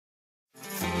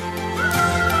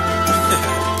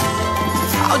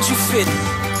How'd you fit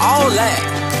all that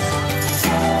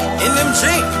in them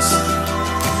jeans?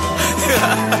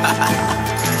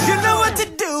 You know what to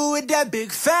do with that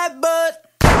big fat butt.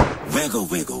 Wiggle,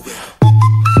 wiggle, wiggle.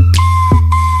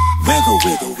 Wiggle,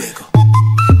 wiggle, wiggle.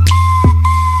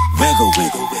 Wiggle,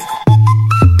 wiggle, wiggle.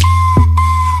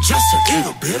 Just a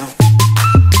little bit of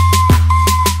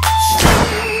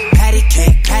patty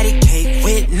cake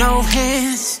with no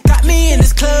hands. Got me in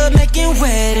this club making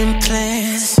wedding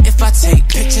plans. If I take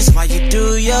pictures while you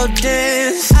do your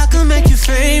dance, I can make you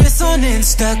famous on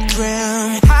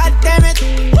Instagram. Hot damn it,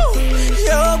 woo.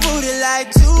 Your booty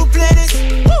like 2 planets,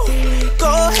 woo.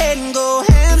 Go ahead and go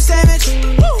ham sandwich,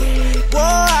 woo.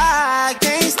 Whoa, I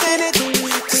can't stand it,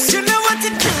 'cause you know what to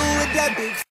do with that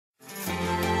big.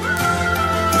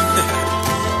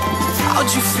 How'd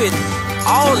you fit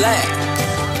all that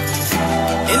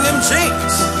in them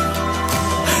jeans?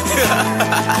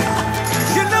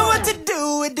 You know what to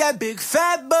do with that big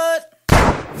fat butt.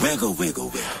 Wiggle, wiggle,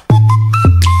 wiggle.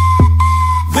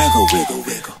 Wiggle, wiggle,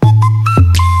 wiggle.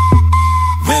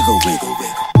 Wiggle, wiggle,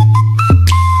 wiggle.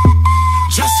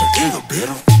 Just a little bit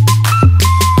of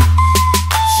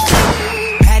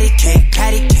patty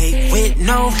cake with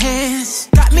no hands.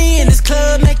 Got me in this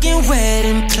club making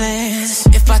wedding plans.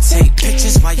 If I take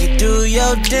pictures while you do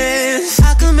your dance,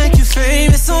 I can make you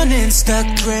famous on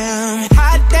Instagram.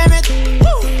 Hot damn it,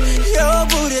 woo. Your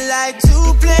booty like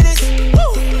 2 planets,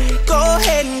 woo. Go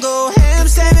ahead and go ham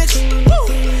sandwich, woo.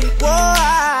 Whoa,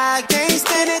 I can't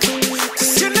stand it,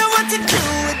 'cause you know what to do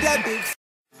with that big.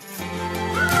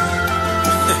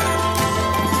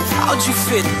 How'd you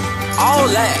fit all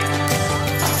that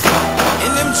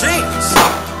in them jeans?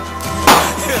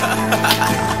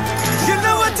 You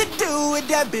know what to do with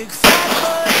that big fat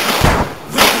butt.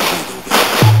 Wiggle, wiggle,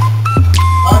 wiggle.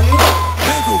 Are you?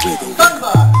 Wiggle, wiggle, wiggle.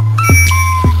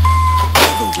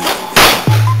 Wiggle, wiggle, wiggle.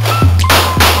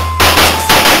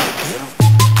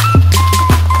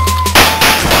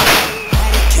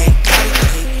 Patty cake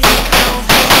with no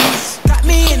hands. Got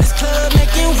me in this club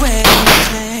making wedding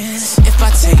plans. If I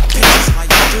take pictures while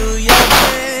you do your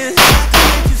dance, I can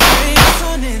make you famous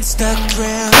on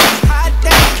Instagram. Hot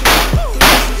damn,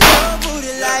 your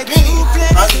booty like 2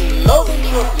 planets.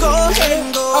 Go ahead and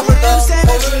go ham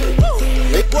sandwich.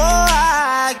 Whoa,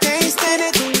 I can't stand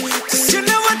it, 'cause you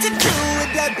know what to do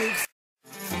with that big.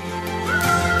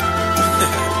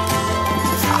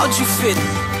 How'd you fit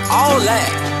all that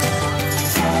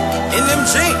in them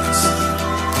jeans?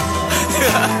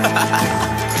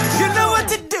 You know what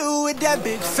to do with that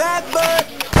big fat butt.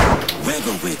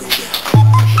 Wiggle, wiggle, wiggle.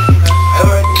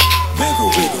 Wiggle,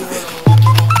 wiggle, wiggle.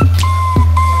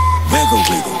 Wiggle,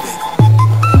 wiggle, wiggle.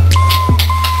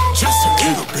 Just a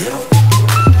little bit of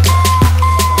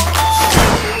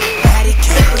patty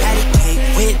cake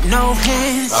with no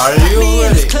hands. Are Got you me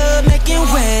in this ready? club making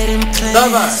wedding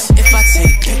plans. If I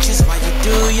take pictures while you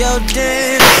do your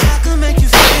dance, I can make you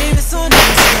famous on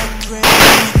Instagram.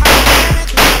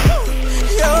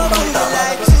 Your booty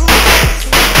like 2 planets.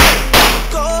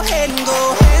 Go ahead and go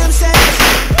ham sandwich.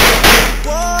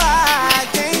 Whoa, I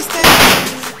can't stand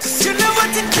it, 'cause you know what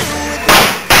to do with that.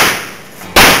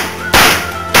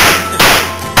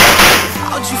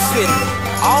 How'd you fit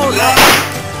all that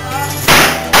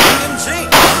in them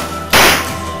jeans?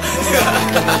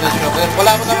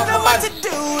 Wala mo You naman know kapan. what to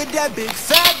do with that big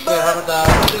fat butt.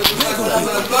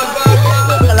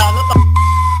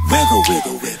 Wiggle,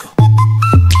 wiggle, wiggle, wiggle.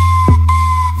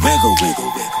 Wiggle,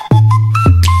 wiggle, wiggle.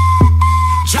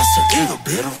 Just a little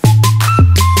bit of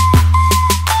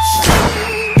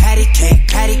patty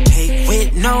cake with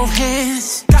no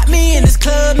hands. Got me in this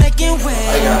club making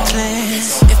wedding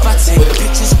plans. If I take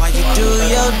pictures while you do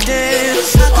your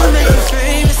dance, I can make you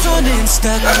famous on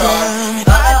Instagram.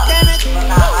 Hot damn it,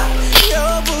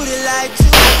 your booty like 2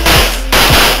 planets.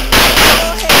 Go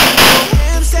ahead and go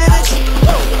ham sandwich.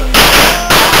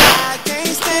 I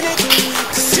can't stand it,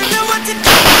 'cause you know what to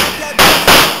do with that big.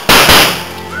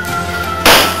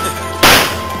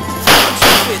 How'd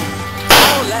you fit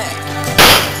all that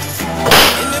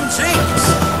in them jeans?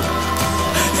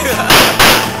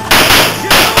 You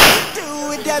know what to do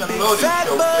with that big fat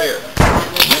butt.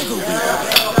 Wiggle, wiggle,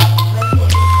 wiggle.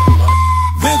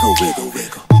 Wiggle, wiggle, wiggle.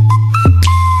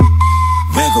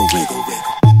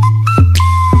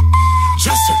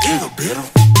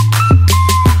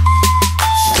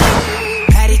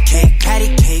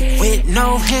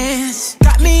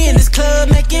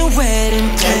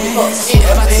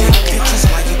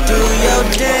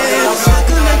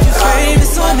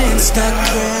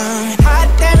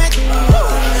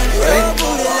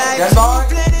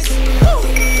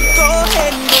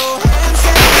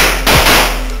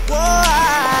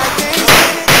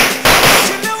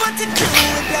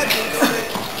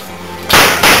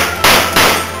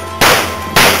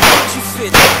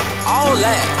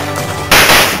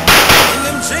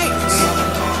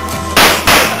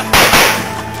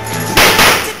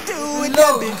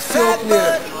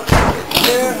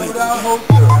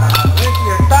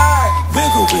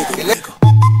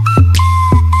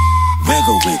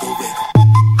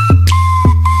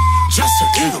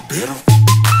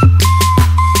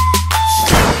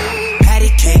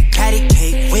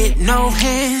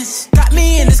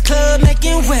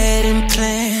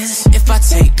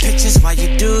 while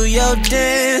you do your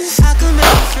dance. I can make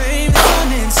you famous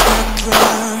on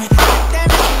Instagram.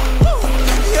 Damn it,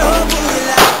 your booty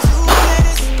like 2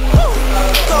 planets.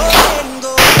 Go ahead and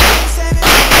go send it.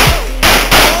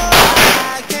 Oh,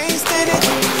 I can't stand it.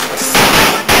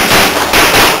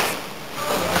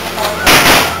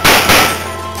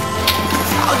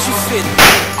 How'd you fit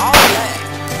all that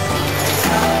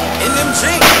in them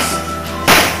jeans?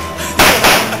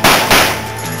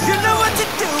 You know what to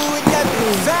do with that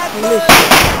big fat butt.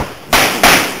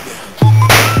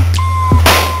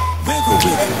 Wiggle,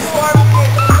 wiggle,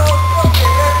 wiggle,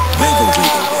 wiggle,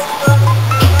 wiggle.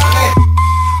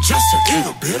 Just a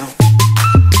little bit of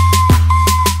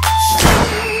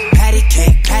patty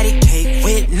cake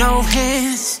with no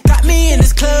hands. Got me in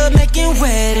this club making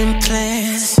wedding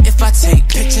plans. If I take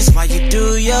pictures while you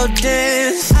do your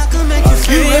dance, I can make you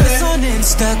famous on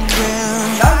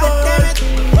Instagram. Damn it,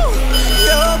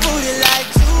 your booty like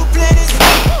 2 planets.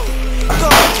 Go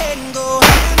ahead and go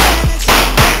ham.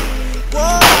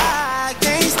 Whoa, I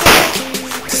can't stand it.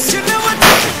 'Cause you know what to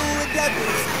do with that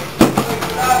bitch.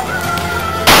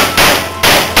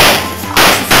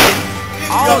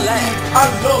 All that I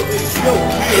know it's you.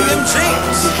 in them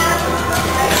jeans.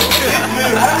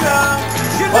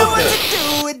 You know what to do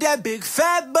with that big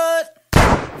fat butt.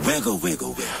 Wiggle,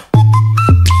 wiggle, wiggle.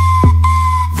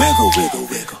 Wiggle, wiggle,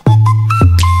 wiggle.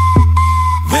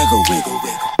 Wiggle, wiggle,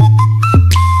 wiggle.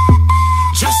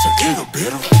 Just a little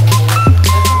bit of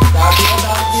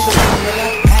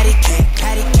patty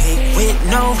cake with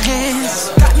no hands.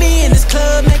 Got me in this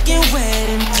club making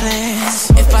wedding plans.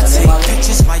 If I take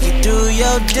pictures while you do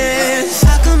your dance,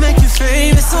 I can make you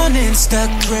famous on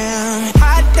Instagram.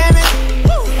 Hot damn it,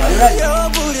 your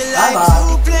booty like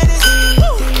 2 planets.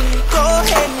 Go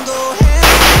ahead and go ham.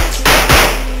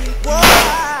 Whoa,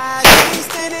 I can't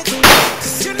stand it.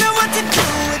 'Cause you know what to do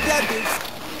with that bitch.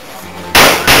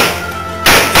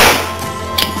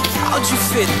 How'd you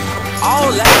fit all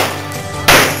that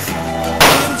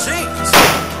in them jeans?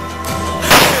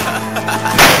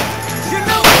 You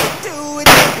know what to do with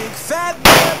that big fat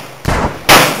butt.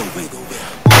 Wiggle, wiggle,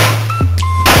 wiggle.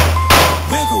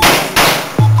 Wiggle, wiggle.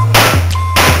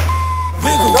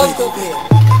 Wiggle, wiggle, wiggle.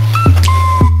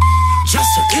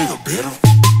 Just a little bit of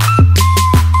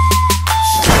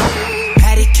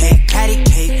patty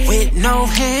cake with no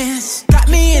hands. Got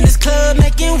me in this club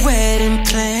making wedding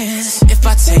plans. If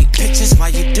I take pictures while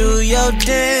you do your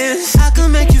dance, I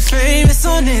can make you famous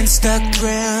on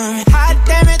Instagram. Hot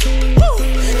damn it,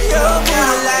 your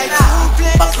booty like 2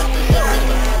 planets.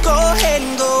 Go ahead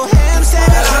and go ham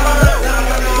sandwich.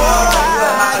 Whoa,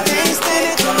 I can't stand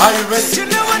it. Are you ready? You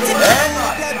know what to do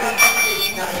with that bitch.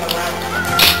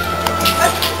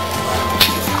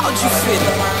 How'd you fit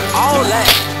all that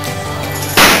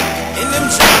in them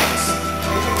jeans?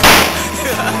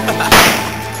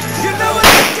 You know what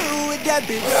to do with that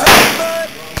big fat butt.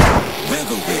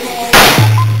 Wiggle, wiggle, wiggle.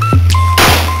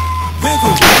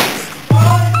 Wiggle, wiggle, wiggle.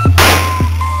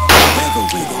 Wiggle,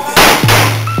 wiggle, wiggle.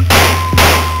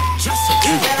 Just a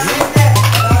little bit.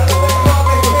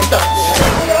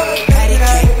 Patty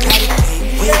cake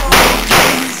with no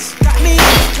hands. Got me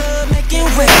in the club making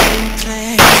wedding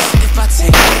plans. If I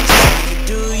take pictures while you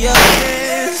do your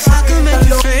dance, I can make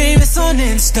you famous on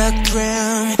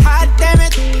Instagram. Hot damn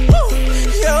it,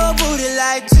 your booty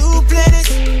like 2 planets.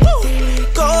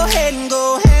 Go ahead and go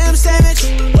ham sandwich.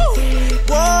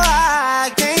 Whoa,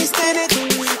 I can't stand it.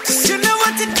 'Cause you know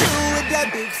what to do with that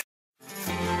big.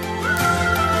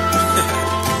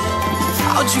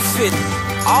 How'd you fit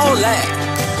all that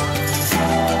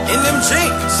in them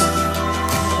jeans?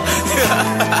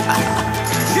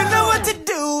 You know what to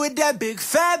do with that big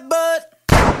fat butt.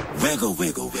 Wiggle,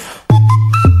 wiggle, wiggle.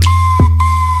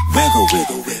 Wiggle,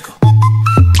 wiggle, wiggle.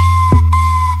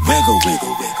 Wiggle,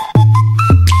 wiggle, wiggle.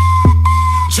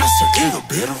 Just a little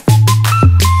bit of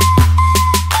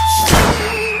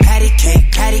patty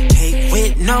cake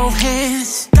with no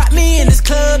hands. Got me in this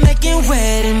club making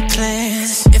wedding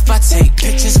plans. If I take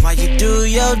pictures while you do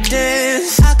your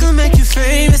dance, I can make you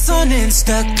famous on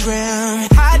Instagram.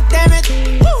 Hot damn it,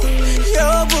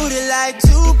 your booty like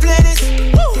 2 planets.